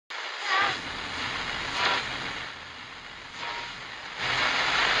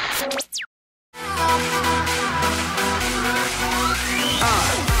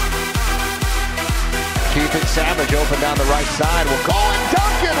down the right side. Will go and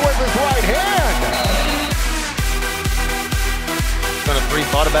dunk it with his right hand. Going to three,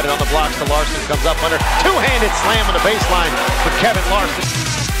 thought about it on the blocks to Larson. Comes up under. Two-handed slam on the baseline for Kevin Larson.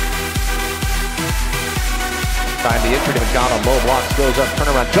 Time the entry to McDonald. Low blocks, goes up,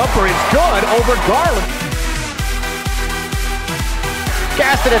 turnaround. Jumper is good over Garland.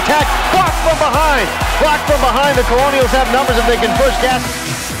 Gaston attack, blocked from behind. Blocked from behind. The Colonials have numbers if they can push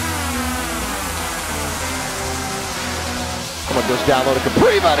Gaston. Someone goes down low to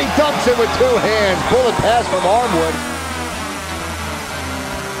Capri, but he dumps it with two hands. Bullet pass from Armwood.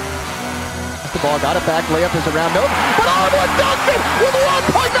 The ball, got it back, layup is around, no, but Armwood dunks it with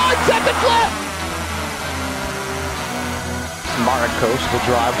 1.9 seconds left. Marcos will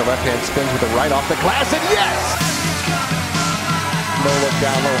drive, the left hand spins with the right off the glass, and yes! No look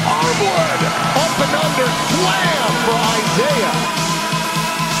down low, Armwood!